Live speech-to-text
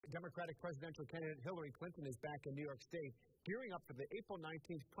Democratic presidential candidate Hillary Clinton is back in New York State, gearing up for the April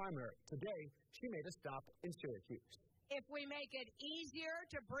 19th primary. Today, she made a stop in Syracuse. If we make it easier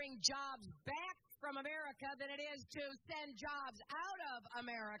to bring jobs back from America than it is to send jobs out of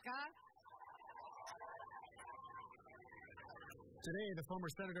America. Today, the former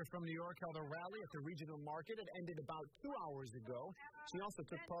senator from New York held a rally at the regional market. It ended about 2 hours ago. She also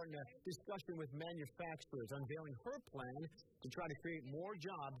took part in a discussion with manufacturers, unveiling her plan to try to create more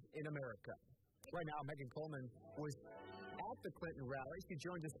jobs in America. Right now, Coleman was at the Clinton rally. She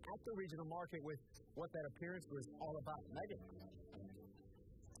joined us at the regional market with what that appearance was all about. Megan.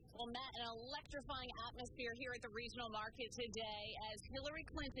 Well, Matt, an electrifying atmosphere here at the regional market today as Hillary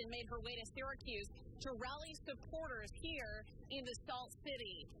Clinton made her way to Syracuse to rally supporters here in the Salt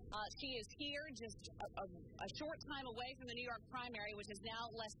City. She is here just a short time away from the New York primary, which is now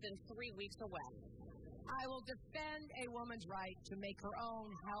less than 3 weeks away. I will defend a woman's right to make her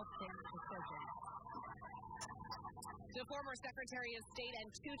own health care decisions. The former Secretary of State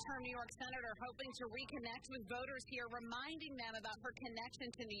and two-term New York Senator hoping to reconnect with voters here, reminding them about her connection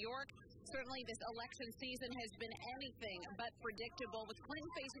to New York. Certainly this election season has been anything but predictable, with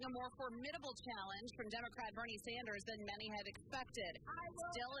Clinton facing a more formidable challenge from Democrat Bernie Sanders than many had expected.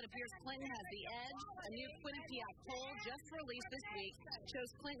 Still, it appears Clinton has the edge. A new Quinnipiac poll just released this week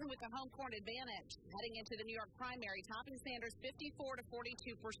shows Clinton with the home court advantage heading into the New York primary, topping Sanders 54 to 42%.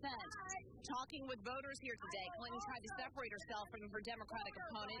 Talking with voters here today, Clinton tried to separate herself from her Democratic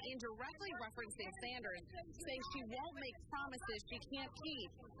opponent, indirectly referencing Sanders, saying she won't make promises she can't keep,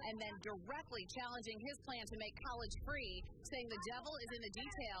 and then directly challenging his plan to make college free, saying the devil is in the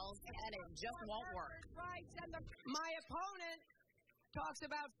details and it just won't work. My opponent talks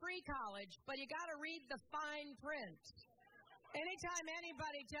about free college, but you got to read the fine print. Anytime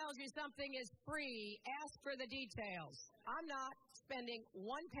anybody tells you something is free, ask for the details. I'm not spending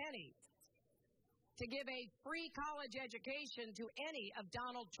one penny to give a free college education to any of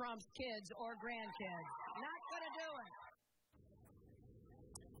Donald Trump's kids or grandkids. Not going to do it.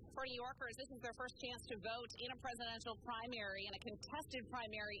 For New Yorkers, this is their first chance to vote in a presidential primary, and a contested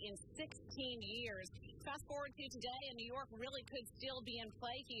primary in 16 years. Fast forward to today, and New York really could still be in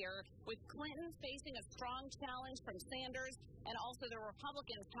play here, with Clinton facing a strong challenge from Sanders, and also the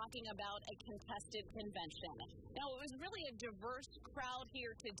Republicans talking about a contested convention. Now, it was really a diverse crowd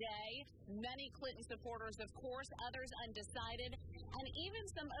here today. Many Clinton supporters, of course, others undecided, and even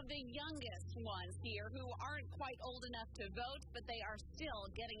some of the youngest ones here who aren't quite old enough to vote, but they are still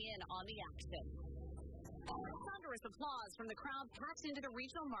getting in on the action. Thunderous applause from the crowd packed into the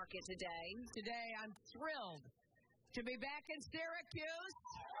regional market today. Today, I'm thrilled to be back in Syracuse.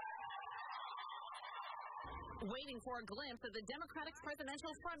 Waiting for a glimpse of the Democratic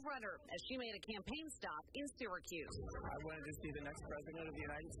presidential frontrunner as she made a campaign stop in Syracuse. I wanted to see the next president of the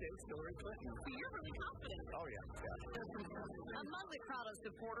United States, Hillary Clinton. So you're really confident. Oh, yeah. Among the crowd of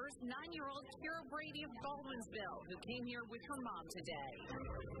supporters, 9-year-old Kira Brady of Baldwinsville, who came here with her mom today.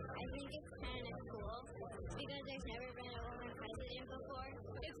 I think it's kind of cool because there's never been a woman president before.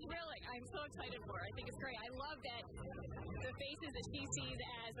 It's thrilling. I'm so excited for her. I think it's great. I love that the faces that she sees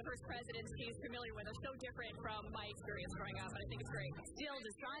as the first presidents she's familiar with are so different from my experience growing up, and I think it's great. Still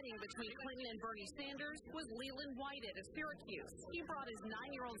deciding between Clinton and Bernie Sanders was Leland Whited of Syracuse. He brought his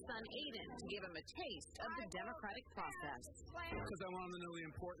 9-year-old son Aiden to give him a taste of the democratic process. Because I want him to know the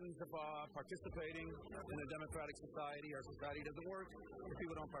importance of participating in a democratic society. Our society doesn't work if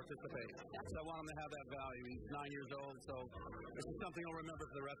people don't participate. So I want him to have that value. He's 9 years old, so this is something he'll remember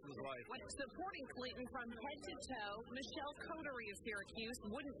for the rest of his life. Supporting Clinton from head to toe, Michelle Coterie of Syracuse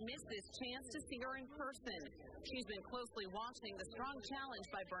wouldn't miss this chance to see her in person. She's been closely watching the strong challenge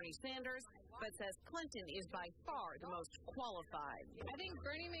by Bernie Sanders, but says Clinton is by far the most qualified. I think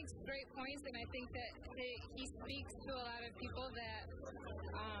Bernie makes great points, and I think that he speaks to a lot of people that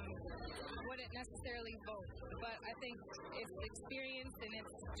wouldn't necessarily vote. But I think it's experience, and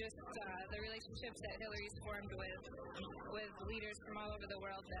it's just the relationships that Hillary's formed with leaders from all over the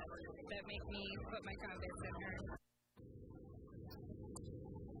world that make me put my confidence in her.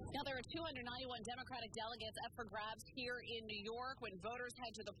 Now, there are 291 Democratic delegates up for grabs here in New York when voters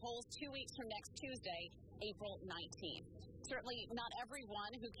head to the polls 2 weeks from next Tuesday, April 19th. Certainly not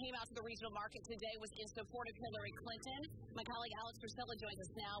everyone who came out to the regional market today was in support of Hillary Clinton. My colleague Alex Priscilla joins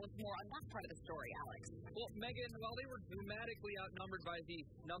us now with more on that part of the story. Alex. Well, Megan, while they were dramatically outnumbered by the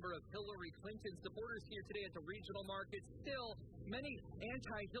number of Hillary Clinton supporters here today at the regional market, still many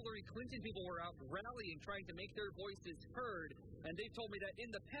anti-Hillary Clinton people were out rallying, trying to make their voices heard. And they told me that in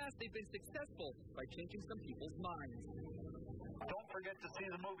the past they've been successful by changing some people's minds. Don't forget to see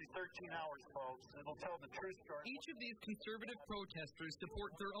the movie 13 Hours, folks. It'll tell the true story. Each of these conservative protesters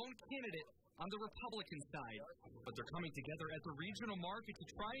support their own candidate on the Republican side, but they're coming together at the regional market to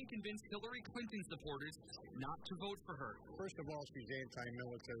try and convince Hillary Clinton supporters not to vote for her. First of all, she's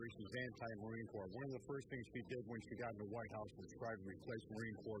anti-military, she's anti-Marine Corps. One of the first things she did when she got in the White House was try to replace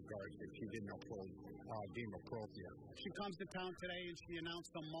Marine Corps guards that she didn't deem appropriate. She comes to town today and she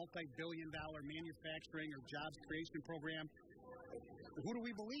announced a multi-billion-dollar manufacturing or jobs creation program. Who do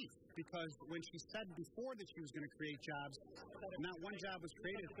we believe? Because when she said before that she was going to create jobs, not one job was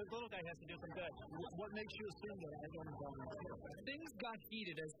created. The little guy has to do some good. What makes you assume that? I don't know. Things got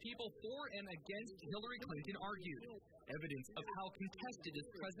heated as people for and against Hillary Clinton argued. Evidence of how contested this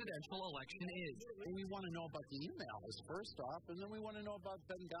presidential election is. We want to know about the emails, first off, and then we want to know about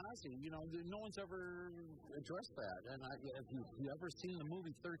Benghazi. You know, no one's ever addressed that. And if you ever seen the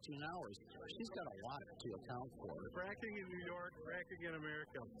movie 13 Hours, she's got a lot to account for. Fracking in New York, fracking in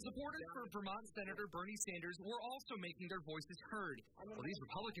America. Supporters for Vermont Senator Bernie Sanders were also making their voices heard. Well, these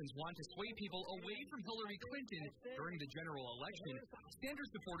Republicans want to sway people away from Hillary Clinton during the general election. Sanders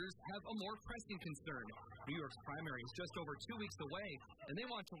supporters have a more pressing concern. New York's primary is just over 2 weeks away, and they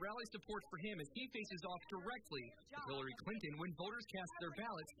want to rally support for him as he faces off directly with Hillary Clinton when voters cast their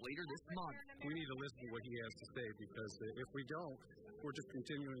ballots later this month. We need to listen to what he has to say, because if we don't, we're just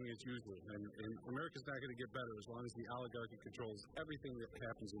continuing as usual. And America's not going to get better as long as the oligarchy controls everything that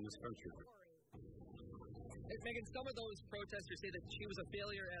happens in this country. Megan, some of those protesters say that she was a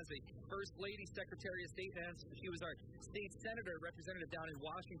failure as a First Lady, Secretary of State, and she was our state senator representative down in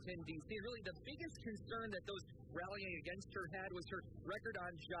Washington, D.C. Really, the biggest concern that those rallying against her had was her record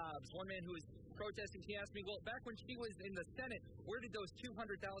on jobs. One man who was protesting, he asked me, well, back when she was in the Senate, where did those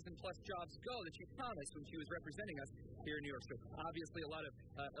 200,000-plus jobs go that she promised when she was representing us here in New York? So obviously a lot of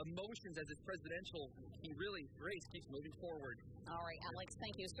emotions as this presidential race keeps moving forward. All right, Alex,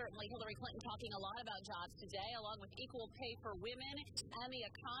 thank you. Certainly Hillary Clinton talking a lot about jobs today, along with equal pay for women and the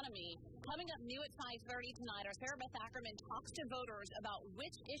economy. Coming up new at 5:30 tonight, our Sarah Beth Ackerman talks to voters about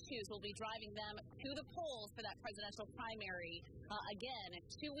which issues will be driving them to the polls for that presidential primary. Again,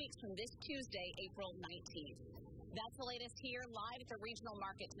 2 weeks from this Tuesday, April 19th. That's the latest here live at the regional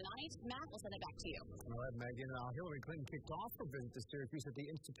market tonight. Matt, we'll send it back to you. All right, Megan. Hillary Clinton kicked off her visit to Syracuse at the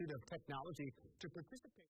Institute of Technology to participate.